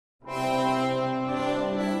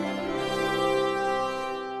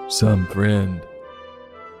some friend.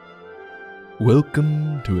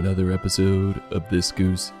 Welcome to another episode of This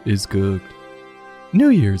Goose is Cooked, New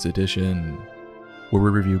Year's edition, where we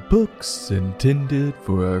review books intended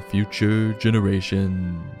for our future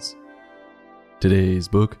generations. Today's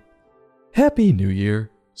book, Happy New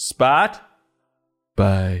Year, Spot,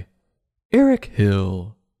 by Eric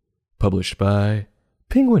Hill, published by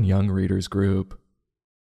Penguin Young Readers Group.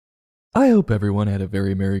 I hope everyone had a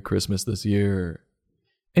very Merry Christmas this year.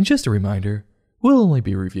 And just a reminder, we'll only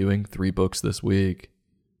be reviewing 3 books this week,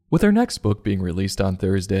 with our next book being released on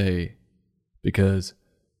Thursday, because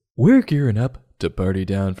we're gearing up to party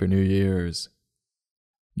down for New Year's.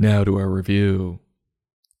 Now to our review.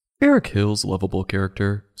 Eric Hill's lovable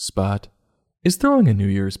character, Spot, is throwing a New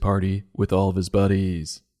Year's party with all of his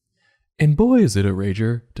buddies. And boy is it a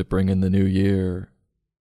rager to bring in the new year.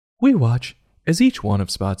 We watch as each one of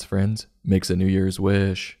Spot's friends makes a New Year's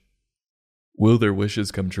wish. Will their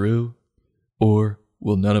wishes come true? Or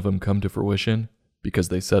will none of them come to fruition because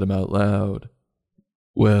they said them out loud?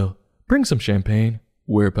 Well, bring some champagne,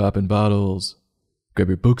 we're popping bottles, grab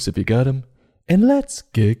your books if you got 'em, and let's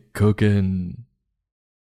get cooking.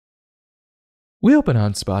 We open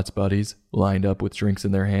on Spot's buddies lined up with drinks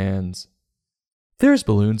in their hands. There's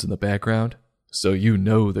balloons in the background, so you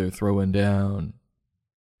know they're throwing down.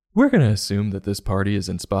 We're going to assume that this party is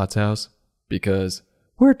in Spot's house because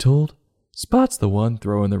we're told Spot's the one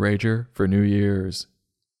throwing the rager for New Year's.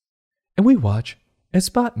 And we watch as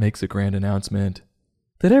Spot makes a grand announcement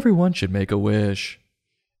that everyone should make a wish,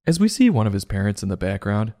 as we see one of his parents in the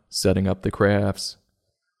background setting up the crafts.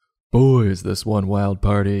 Boy, is this one wild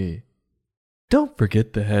party. Don't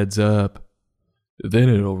forget the heads up. Then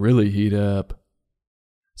it'll really heat up.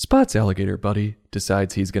 Spot's alligator buddy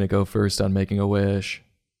decides he's going to go first on making a wish.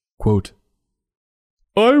 Quote,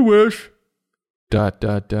 I wish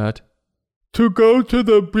to go to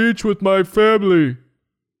the beach with my family,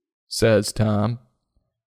 says Tom.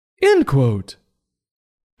 End quote.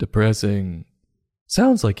 Depressing.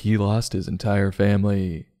 Sounds like he lost his entire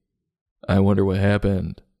family. I wonder what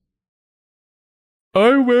happened.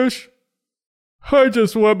 I wish I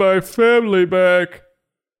just want my family back.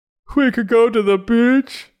 We could go to the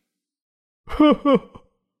beach.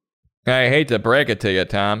 I hate to break it to you,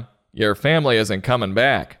 Tom. Your family isn't coming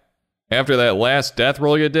back. After that last death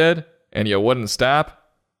roll you did, and you wouldn't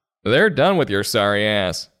stop, they're done with your sorry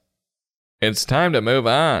ass. It's time to move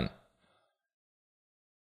on.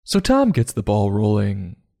 So Tom gets the ball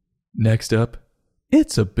rolling. Next up,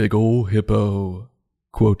 it's a big ol' hippo.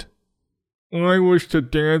 Quote, I wish to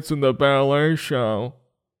dance in the ballet show,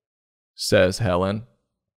 says Helen.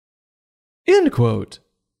 End quote.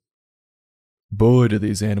 Boy, do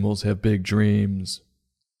these animals have big dreams.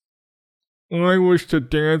 I wish to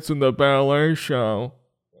dance in the ballet show.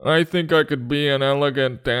 I think I could be an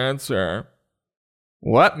elegant dancer.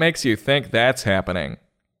 What makes you think that's happening?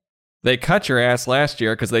 They cut your ass last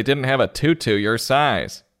year because they didn't have a tutu your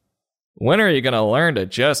size. When are you going to learn to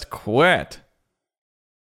just quit?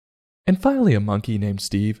 And finally a monkey named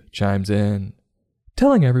Steve chimes in,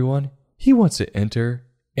 telling everyone he wants to enter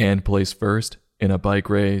and place first in a bike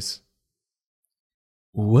race.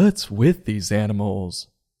 What's with these animals?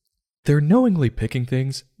 They're knowingly picking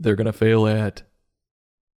things they're going to fail at.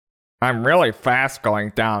 I'm really fast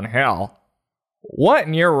going downhill. What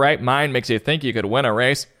in your right mind makes you think you could win a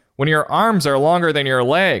race when your arms are longer than your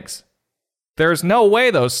legs? There's no way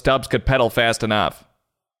those stubs could pedal fast enough.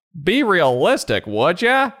 Be realistic, would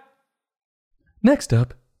ya? Next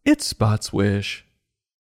up, it's Spot's wish.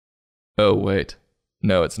 Oh wait,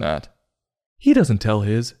 no it's not. He doesn't tell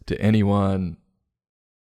his to anyone.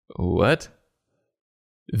 What?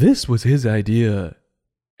 This was his idea,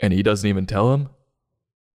 and he doesn't even tell him?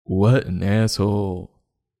 What an asshole.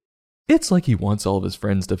 It's like he wants all of his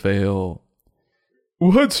friends to fail.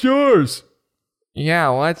 What's yours? Yeah,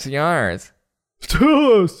 what's yours?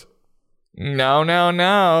 Tell us.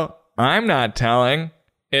 No. I'm not telling.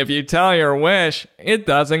 If you tell your wish, it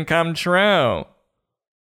doesn't come true.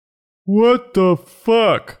 What the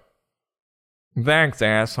fuck? Thanks,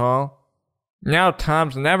 asshole. Now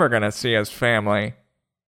Tom's never gonna see his family.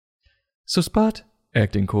 So Spot,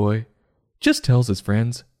 acting coy, just tells his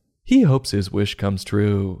friends he hopes his wish comes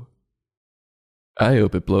true. I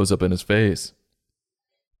hope it blows up in his face.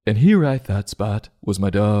 And here I thought Spot was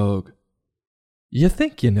my dog. You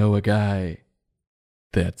think you know a guy.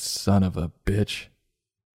 That son of a bitch.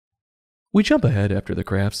 We jump ahead after the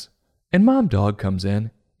crafts, and Mom Dog comes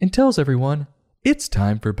in and tells everyone it's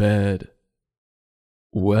time for bed.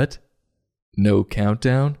 What? No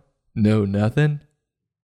countdown? No nothing?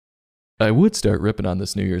 I would start ripping on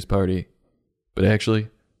this New Year's party, but actually,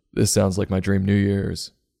 this sounds like my dream New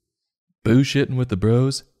Year's. bullshitting with the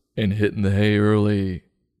bros, and hitting the hay early.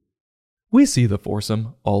 We see the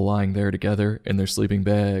foursome all lying there together in their sleeping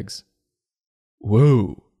bags.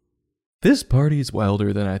 Whoa, this party's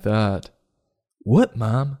wilder than I thought. What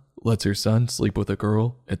mom lets her son sleep with a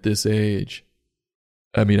girl at this age?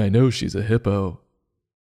 I mean, I know she's a hippo,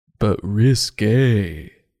 but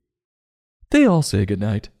risque. They all say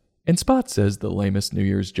goodnight, and Spot says the lamest New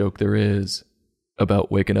Year's joke there is,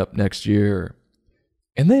 about waking up next year.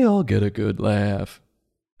 And they all get a good laugh.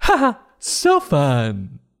 Ha ha, so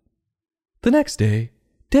fun! The next day,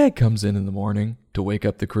 Dad comes in the morning to wake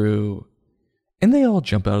up the crew, and they all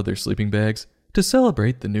jump out of their sleeping bags to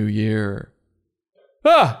celebrate the new year.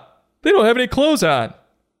 Ah! They don't have any clothes on!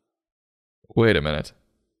 Wait a minute.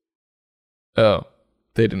 Oh,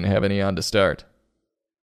 they didn't have any on to start.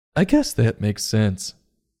 I guess that makes sense,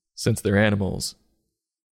 since they're animals.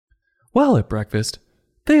 While at breakfast,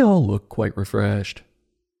 they all look quite refreshed.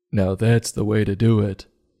 Now that's the way to do it.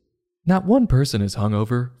 Not one person is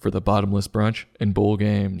hungover for the bottomless brunch and bowl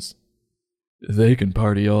games. They can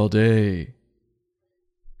party all day.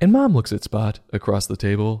 And Mom looks at Spot across the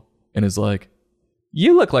table and is like,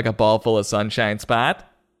 You look like a ball full of sunshine, Spot.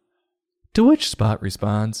 To which Spot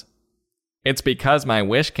responds, It's because my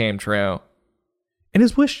wish came true. And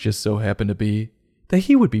his wish just so happened to be that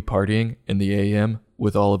he would be partying in the AM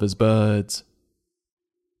with all of his buds.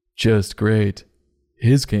 Just great.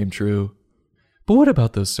 His came true. But what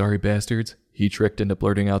about those sorry bastards he tricked into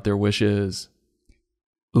blurting out their wishes?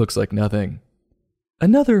 Looks like nothing.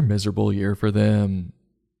 Another miserable year for them.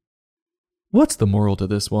 What's the moral to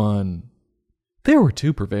this one? There were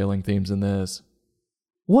two prevailing themes in this.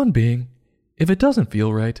 One being, if it doesn't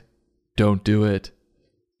feel right, don't do it,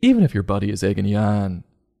 even if your buddy is egging you on.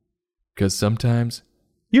 'Cause sometimes,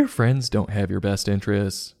 your friends don't have your best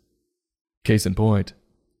interests. Case in point,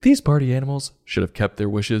 these party animals should have kept their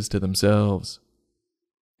wishes to themselves.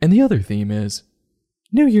 And the other theme is,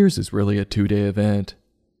 New Year's is really a 2-day event.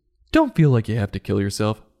 Don't feel like you have to kill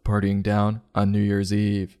yourself partying down on New Year's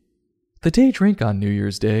Eve. The day drink on New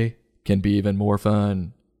Year's Day can be even more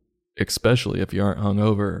fun, especially if you aren't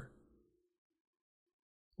hungover.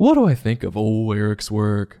 What do I think of old Eric's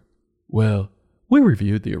work? Well, we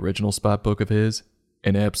reviewed the original Spot book of his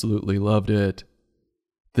and absolutely loved it.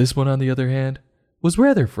 This one, on the other hand, was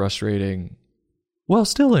rather frustrating. While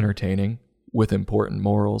still entertaining, with important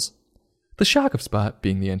morals, the shock of Spot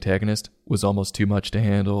being the antagonist was almost too much to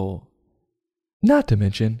handle. Not to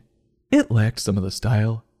mention, it lacked some of the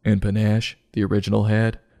style and panache the original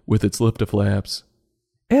had with its lift-a-flaps.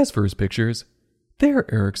 As for his pictures,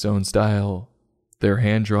 they're Eric's own style. They're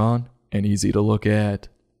hand-drawn and easy to look at.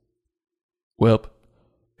 Well,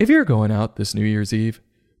 if you're going out this New Year's Eve,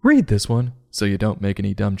 read this one so you don't make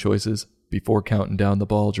any dumb choices before counting down the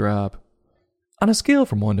ball drop. On a scale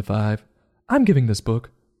from 1 to 5, I'm giving this book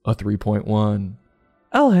a 3.1.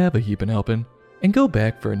 I'll have a heapin' helpin' and go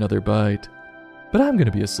back for another bite, but I'm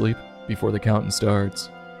gonna be asleep before the counting starts.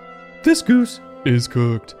 This goose is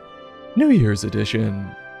cooked. New Year's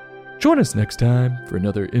edition. Join us next time for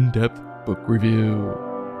another in-depth book review.